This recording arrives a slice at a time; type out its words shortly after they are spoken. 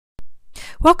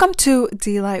Welcome to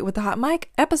Deelite with the Hot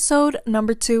Mic, episode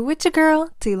number 2 with your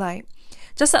girl, Deelite.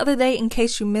 Just the other day, in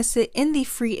case you missed it, in the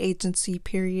free agency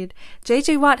period,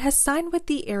 J.J. Watt has signed with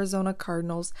the Arizona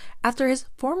Cardinals after his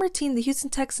former team, the Houston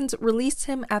Texans, released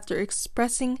him after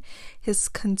expressing his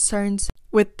concerns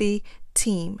with the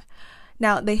team.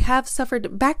 Now, they have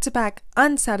suffered back-to-back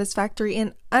unsatisfactory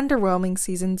and underwhelming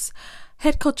seasons,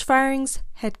 head coach firings,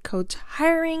 head coach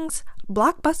hirings,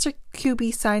 blockbuster QB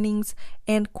signings,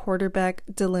 and quarterback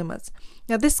dilemmas.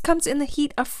 Now, this comes in the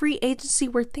heat of free agency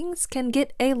where things can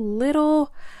get a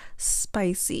little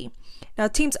spicy. Now,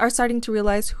 teams are starting to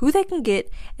realize who they can get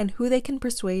and who they can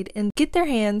persuade and get their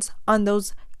hands on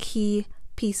those key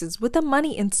pieces with a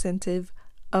money incentive,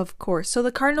 of course. So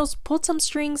the Cardinals pulled some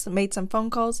strings, made some phone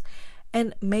calls,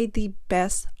 and made the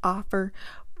best offer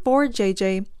for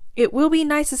JJ. It will be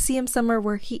nice to see him somewhere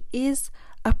where he is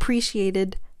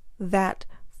appreciated, that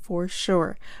for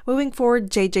sure. Moving forward,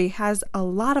 JJ has a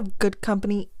lot of good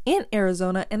company in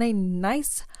Arizona and a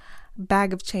nice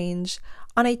bag of change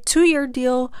on a 2-year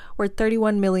deal worth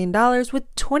 $31 million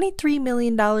with $23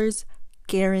 million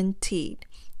guaranteed.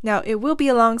 Now, it will be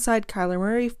alongside Kyler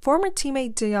Murray, former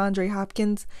teammate DeAndre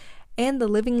Hopkins, and the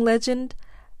living legend,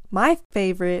 my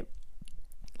favorite,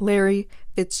 Larry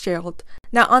Fitzgerald.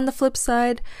 Now, on the flip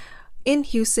side, in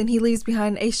Houston, he leaves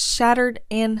behind a shattered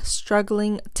and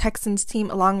struggling Texans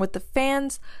team along with the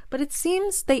fans, but it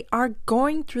seems they are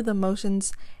going through the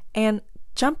motions and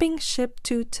jumping ship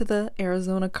to the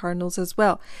Arizona Cardinals as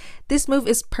well. This move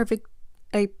is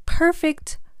a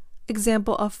perfect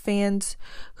example of fans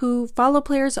who follow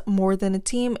players more than a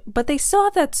team, but they still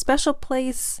have that special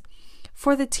place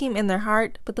for the team in their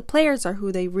heart, but the players are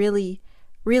who they really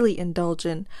indulge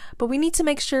in. But we need to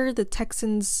make sure the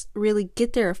Texans really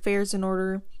get their affairs in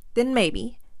order. Then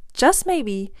maybe, just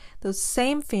maybe, those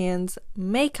same fans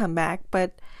may come back,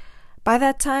 but by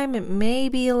that time it may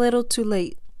be a little too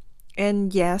late.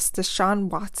 And yes, Deshaun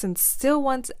Watson still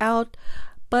wants out,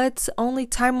 but only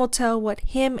time will tell what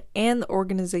him and the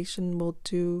organization will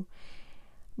do.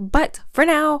 But for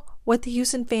now, what the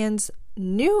Houston fans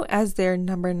knew as their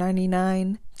number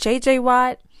 99, J.J.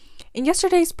 Watt, in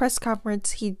yesterday's press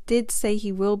conference, he did say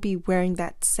he will be wearing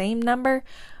that same number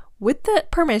with the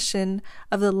permission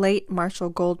of the late Marshall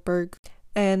Goldberg,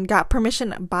 and got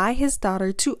permission by his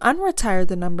daughter to unretire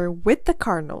the number with the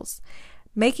Cardinals,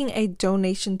 making a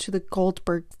donation to the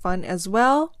Goldberg Fund as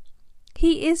well.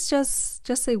 He is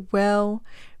just a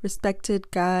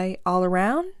well-respected guy all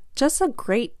around, just a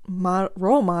great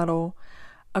role model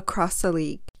across the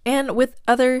league. And with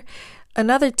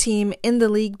another team in the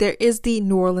league, there is the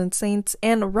New Orleans Saints,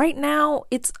 and right now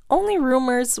it's only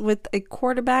rumors with a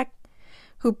quarterback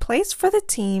who plays for the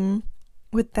team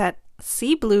with that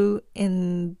sea blue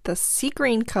in the sea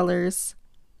green colors.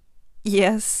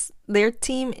 Yes, their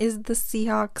team is the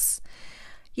Seahawks.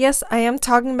 Yes, I am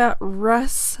talking about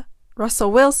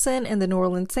Russell Wilson, and the New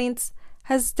Orleans Saints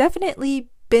has definitely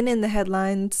been in the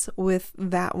headlines with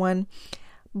that one.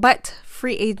 But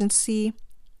free agency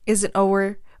isn't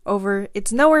over.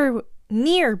 It's nowhere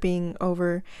near being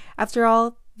over. After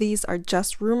all, these are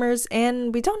just rumors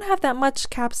and we don't have that much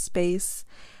cap space.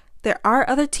 There are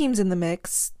other teams in the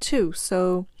mix too,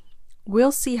 so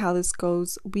we'll see how this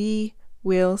goes. We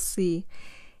will see.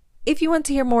 If you want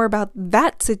to hear more about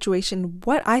that situation,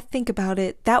 what I think about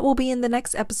it, that will be in the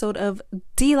next episode of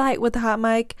Deelite with the Hot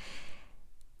Mic.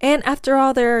 And after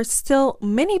all, there are still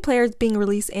many players being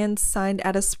released and signed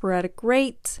at a sporadic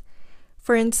rate.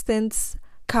 For instance,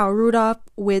 Kyle Rudolph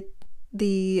with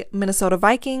the Minnesota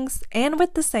Vikings, and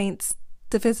with the Saints,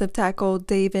 defensive tackle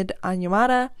David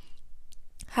Onyemata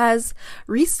has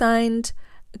re-signed,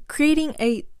 creating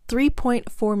a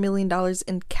 $3.4 million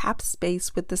in cap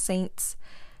space with the Saints,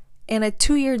 and a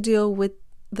 2-year deal with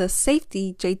the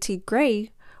safety JT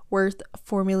Gray worth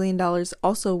 $4 million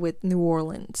also with New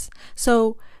Orleans.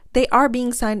 So they are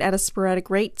being signed at a sporadic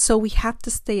rate, so we have to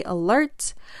stay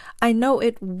alert. I know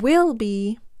it will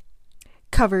be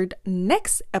covered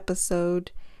next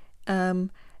episode, and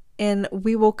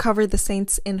we will cover the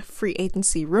Saints in free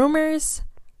agency rumors,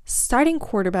 starting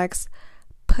quarterbacks,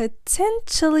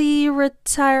 potentially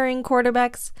retiring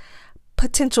quarterbacks.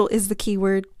 Potential is the key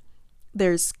word.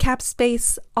 There's cap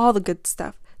space, all the good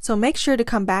stuff. So make sure to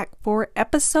come back for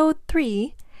episode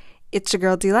 3. It's your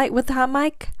girl Deelite with the Hot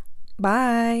Mic.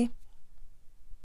 Bye.